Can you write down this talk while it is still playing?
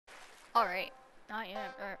Alright, I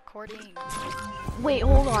am recording. Wait,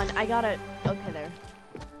 hold on. I gotta. Okay, there.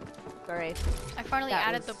 Sorry. I finally That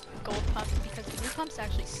added was- the gold pumps because blue pumps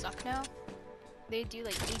actually suck now. They do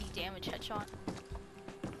like 80 damage headshot.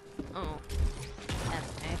 Oh,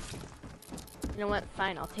 that's nice. You know what?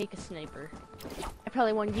 Fine, I'll take a sniper. I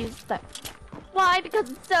probably won't use that. Why? Because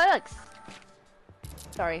it sucks.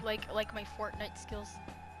 Sorry. Like my Fortnite skills.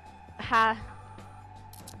 Ha.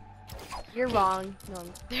 You're Okay. wrong. No.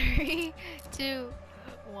 3, 2,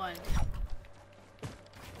 1.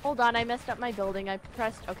 Hold on, I messed up my building. I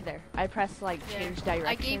pressed. Okay, there. I pressed like Yeah. change direction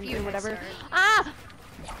I gave you or a whatever. head start. Ah!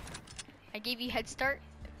 I gave you head start,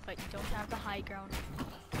 but you don't have the high ground.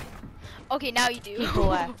 Okay, now you do. People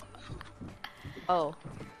left. Oh,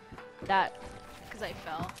 that. Because I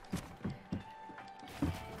fell.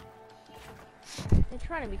 They're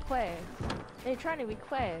trying to be quick. They're trying to be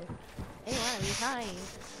quick. They want to be kind.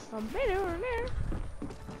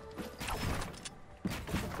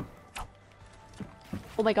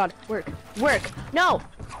 Oh my god, work. Work! No!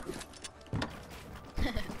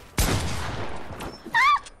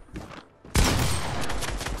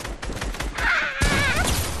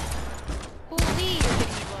 Holy, you're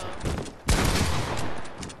hitting me low.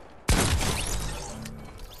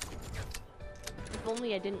 If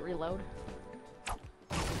only I didn't reload.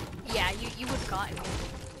 Yeah, you would have gotten me.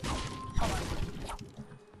 Hold on.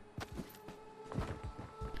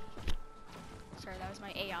 Sorry, that was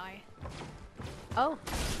my AI. Oh,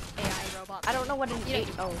 AI robot. I don't know what an You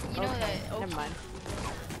know- oh, you know okay. that Never mind.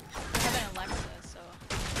 I have an Alexa, so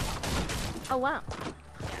Oh wow.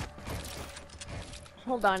 yeah.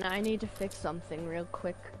 Hold on, I need to fix something real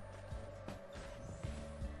quick.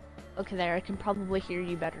 Okay, there, I can probably hear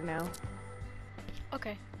you better now.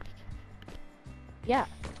 Okay. Yeah,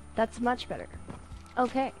 that's much better.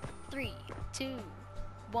 Okay. 3, 2,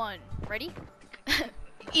 1. Ready?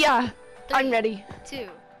 Yeah, I'm 3, ready. 2,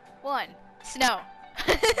 1. Snow.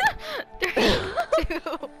 3, 2,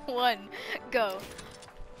 1. Go.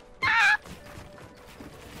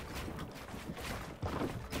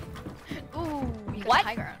 Ooh, you got What? the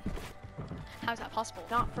high ground. How's that possible?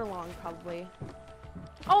 Not for long, probably.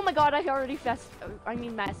 Oh my god, I already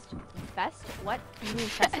messed. Fest? What? You mean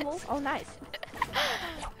festival? Oh, nice.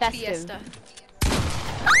 Festive. Fiesta.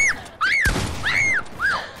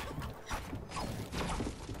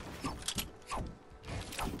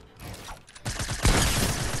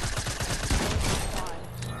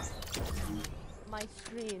 My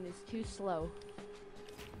screen is too slow.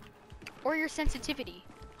 Or your sensitivity.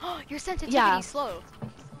 Your sensitivity Yeah. is slow.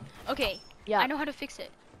 Okay, Yeah. I know how to fix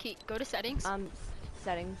it. Okay, go to settings.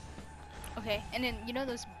 Settings. Okay, and then you know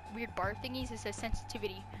those weird bar thingies? It says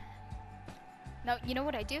sensitivity. Now, you know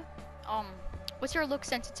what I do? What's your look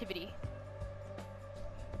sensitivity?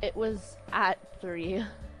 It was at 3.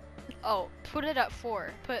 Oh, put it at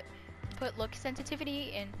 4. Put look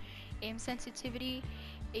sensitivity and aim sensitivity,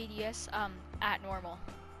 ADS, at normal.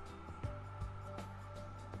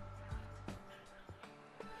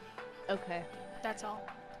 Okay. That's all.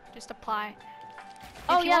 Just apply.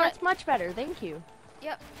 Oh If you yeah, wanna- that's much better. Thank you.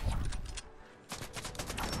 Yep.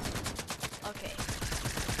 Okay.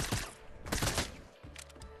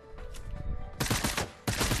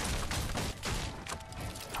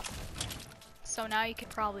 So now you could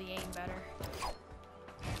probably aim better.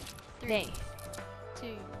 3, Thanks. 2,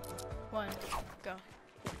 1, go.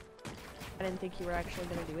 I didn't think you were actually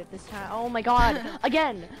gonna do it this time. Oh my god!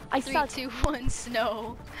 Again! I 3, suck! 2, 1,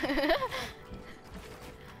 snow.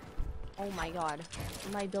 Oh my god.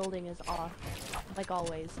 My building is off. Like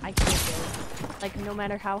always. I can't build. Like, no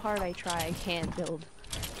matter how hard I try, I can't build.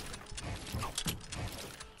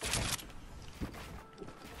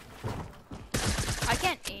 I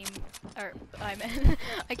can't aim, or I mean,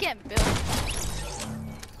 I can't build.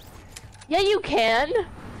 Yeah, you can!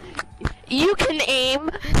 You can aim!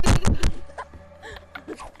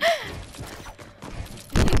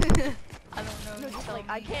 I don't know. No, you just tell like,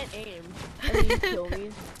 I me. can't aim. And then you kill me.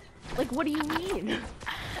 Like, what do you mean?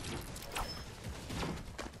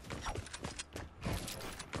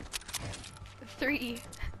 Three,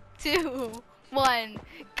 2, 1,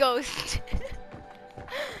 ghost.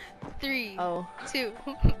 3, Oh. 2,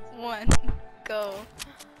 1, go.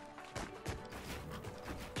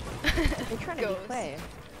 They're trying to be Ghost. play.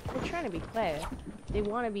 They're trying to be play. They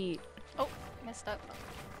want to be. Oh, messed up.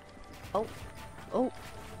 Oh,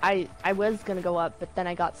 I was gonna go up, but then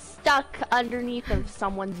I got stuck underneath of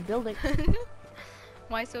someone's building.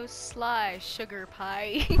 Why so sly, sugar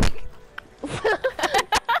pie?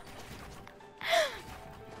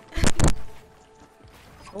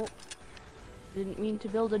 Oh, didn't mean to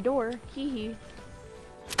build a door. Hee hee.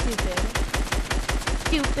 Stupid.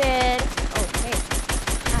 stupid. Oh, hey.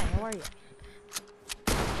 Hi, how are you?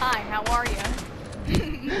 Hi, how are you?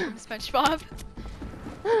 From SpongeBob.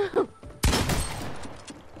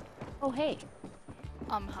 Oh, hey.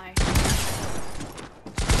 Hi.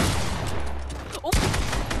 Oh.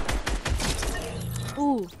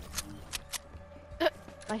 Ooh.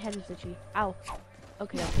 My head is itchy. Ow.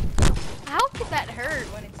 Okay. How could that hurt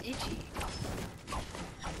when it's itchy?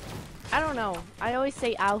 I don't know. I always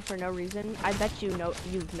say ow for no reason. I bet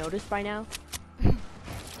you've noticed by now. You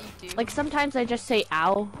do. Like sometimes I just say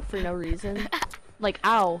ow for no reason. Like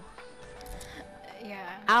ow. Yeah.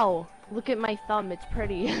 Ow. Look at my thumb, it's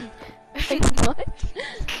pretty. Like what?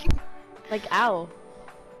 Like ow.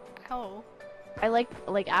 Ow. I like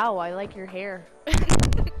ow, I like your hair.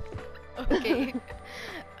 Okay.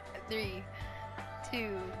 3,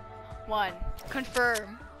 2, 1.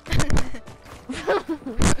 Confirm.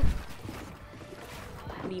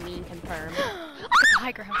 What do you mean confirm?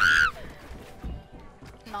 High ground.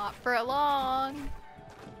 Not for long.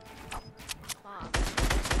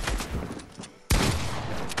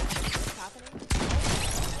 What's happening?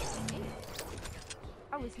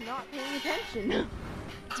 I was not paying attention.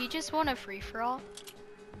 Do you just want a free-for-all?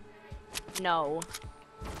 No.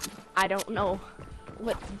 I don't know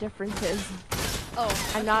what the difference is. Oh,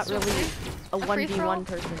 I'm okay, not so really a free-for-all? 1v1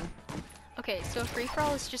 person. Okay, so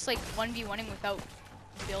free-for-all is just like 1v1ing without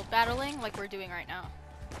build battling like we're doing right now.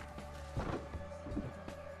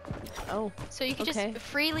 Oh, So you can okay. just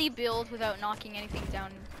freely build without knocking anything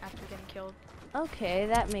down after getting killed. Okay,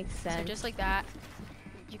 that makes sense. So just like that,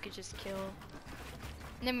 you could just kill.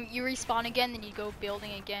 And then you respawn again, then you go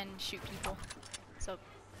building again and shoot people. So,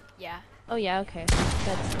 yeah. Oh yeah, okay.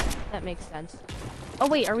 That makes sense. Oh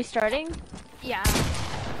wait, are we starting? Yeah.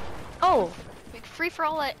 Oh! Like,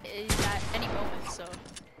 free-for-all is at any moment, so.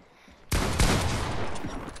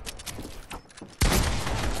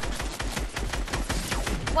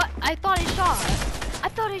 What? I thought I shot. I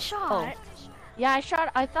thought I shot. Oh. Yeah,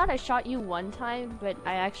 I thought I shot you one time, but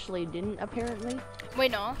I actually didn't apparently.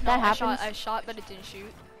 Wait, no. That I happens? shot, but it didn't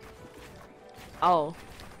shoot. Oh.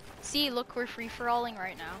 See, look, we're free-for-alling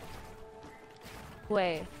right now.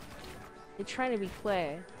 Quay. You're trying to be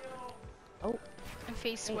Quay. Oh. And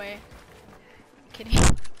face Wait. sway. Kidding.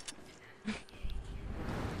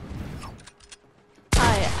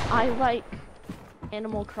 I like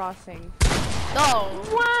Animal Crossing. No.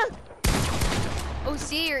 What? Oh,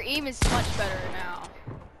 see, your aim is much better now.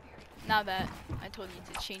 Now that I told you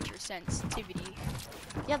to change your sensitivity.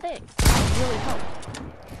 Yeah, thanks. That really helped.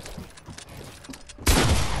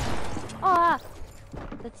 Ah!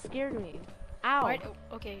 That scared me. Ow. Why,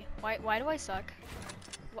 okay, why do I suck?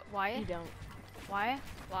 Why? You don't. Why?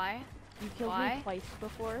 Why? You killed Why? me twice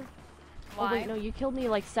before. Why? Oh wait, no, you killed me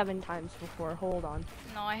like 7 times before. Hold on.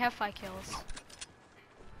 No, I have 5 kills.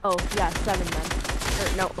 Oh, yeah, 7 then.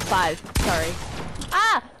 Or, no, 5. Sorry.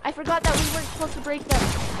 Ah! I forgot that we weren't supposed to break them.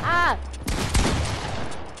 Ah!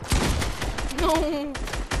 No.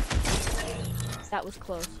 That was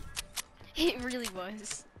close. It really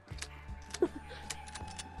was.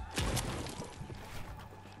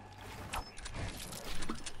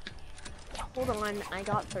 Hold on, I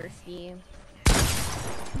got thirsty.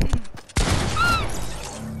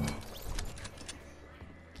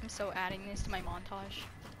 I'm so adding this to my montage.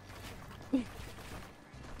 I'm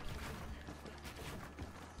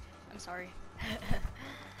sorry.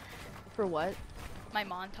 For what? My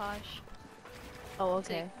montage. Oh,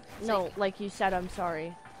 okay. It's No, like- like you said, I'm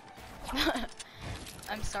sorry.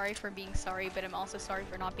 I'm sorry for being sorry, but I'm also sorry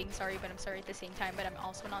for not being sorry, but I'm sorry at the same time, but I'm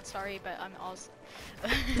also not sorry, but I'm also...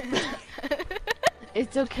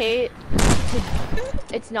 It's okay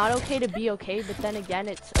it's not okay to be okay, but then again,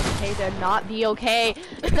 it's okay to not be okay.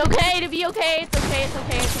 It's okay to be okay. It's okay. It's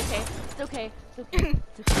okay. It's okay. It's okay. It's okay.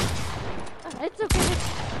 It's okay. It's okay.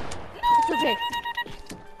 It's okay.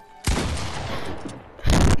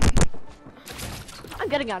 I'm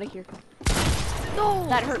getting out of here. No!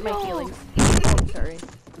 That hurt my no. feelings. Oh, I'm sorry.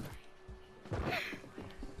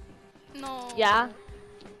 No. Yeah?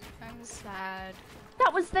 I'm sad.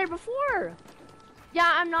 That was there before. Yeah,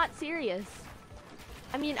 I'm not serious.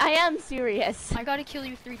 I mean, I am serious. I gotta kill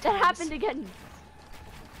you 3 times. That happened again.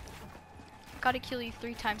 Gotta kill you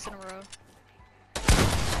 3 times in a row.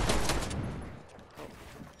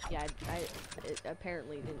 Yeah, it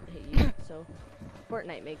apparently didn't hit you, so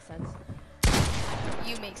Fortnite makes sense.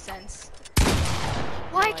 You make sense.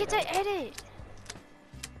 Why I can't I don't. edit?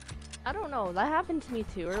 I don't know, that happened to me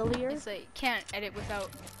too earlier. It's like, can't edit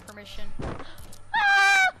without permission.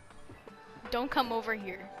 Ah! Don't come over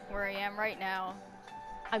here, where I am right now.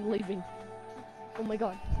 I'm leaving. Oh my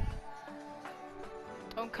god.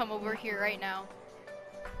 Don't come over here right now.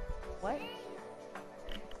 What?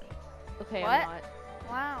 Okay, What? I'm not.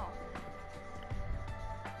 Wow.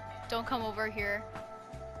 Don't come over here.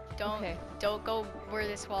 Okay. Don't go where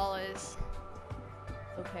this wall is.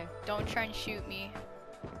 Okay. Don't try and shoot me.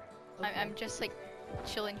 Okay. I'm just like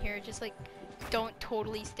chilling here. Just like don't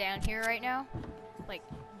totally stand here right now. Like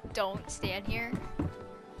don't stand here.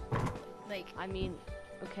 Like I mean,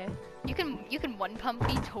 okay. you can one pump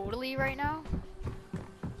me totally right now.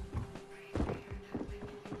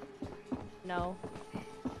 No.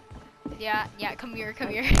 Yeah, come here, come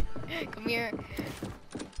here. Come here.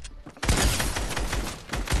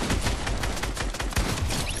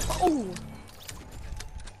 Oh!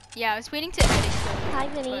 Yeah, I was waiting to edit slowly, Hi,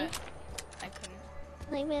 Vinny. but I couldn't.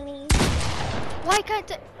 Hi, Vinny. Why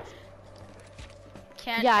can't I?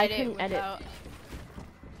 Can't Yeah, I edit couldn't edit.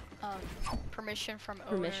 without permission from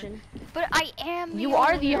owner. Permission? But I am the You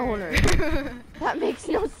are the owner. That makes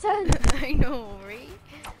no sense. I know, right?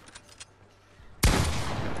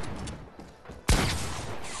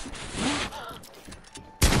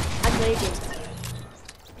 I'm lagging.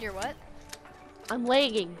 You're what? I'm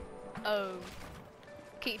lagging. Oh.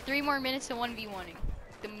 Okay, 3 more minutes to 1v1ing.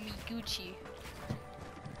 The Miguchi.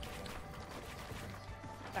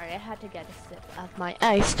 Sorry, I had to get a sip of my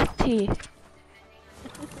iced tea.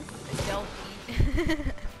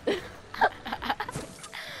 Delphi.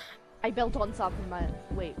 I built on top of my.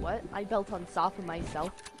 Wait, what? I built on top of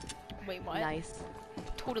myself. Wait, what? Nice.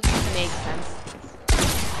 Totally Makes sense.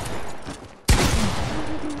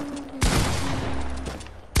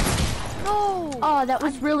 No! Oh, that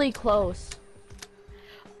was really close.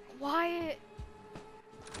 Why?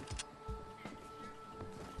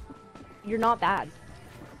 You're not bad.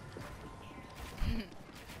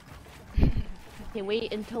 Okay,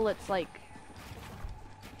 wait until it's like.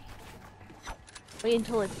 Wait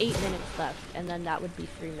until it's 8 minutes left, and then that would be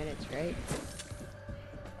 3 minutes, right?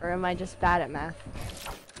 Or am I just bad at math?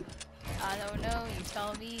 I don't know, you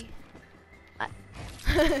tell me.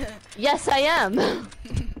 Yes, I am!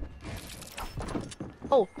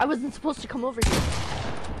 Oh, I wasn't supposed to come over here.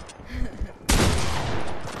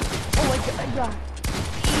 Oh my god.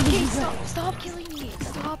 Okay, stop killing me.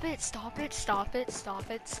 Stop it, stop it, stop it,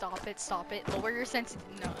 stop it, stop it, stop it. Lower your sense.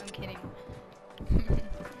 No, I'm kidding.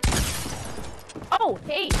 Oh,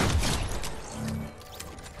 hey!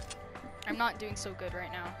 I'm not doing so good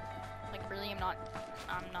right now. Like really,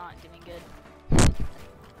 I'm not doing good.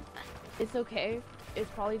 It's okay. It's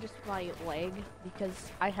probably just my lag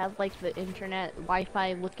because I have like the internet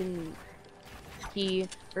Wi-Fi looking key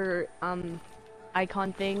or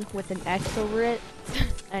icon thing with an X over it,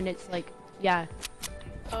 and it's like, yeah.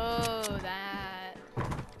 Oh, that.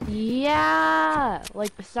 Yeah,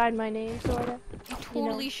 like beside my name, sorta. You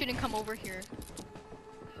totally shouldn't come over here.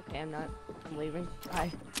 Okay, I'm not. I'm leaving.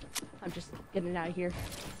 Bye. I'm just getting out of here.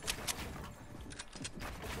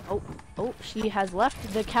 Oh, oh, she has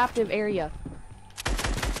left the captive area.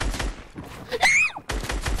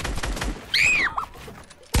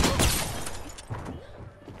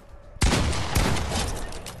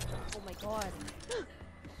 Oh my god.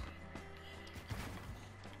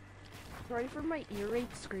 Sorry for my ear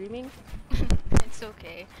rape screaming. It's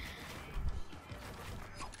okay.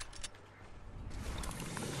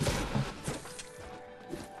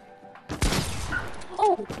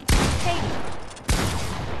 Oh, hey.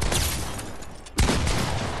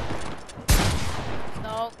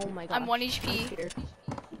 No. Oh my god. I'm 1 HP.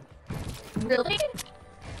 Really?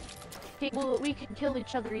 Okay, well, we can kill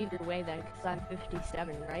each other either way then, because I'm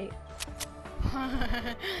 57, right?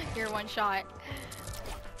 You're 1 shot.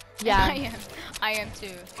 Yeah. I am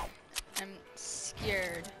too. I'm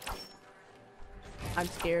scared. I'm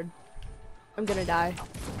scared. I'm gonna die.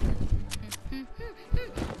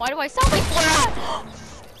 Why do I sound like that?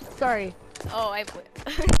 Sorry. Oh,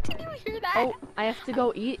 did you hear that? Oh, I have to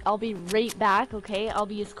go eat. I'll be right back, okay? I'll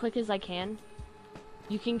be as quick as I can.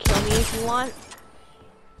 You can kill me if you want.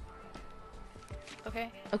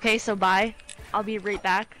 Okay. Okay, so bye. I'll be right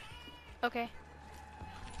back. Okay.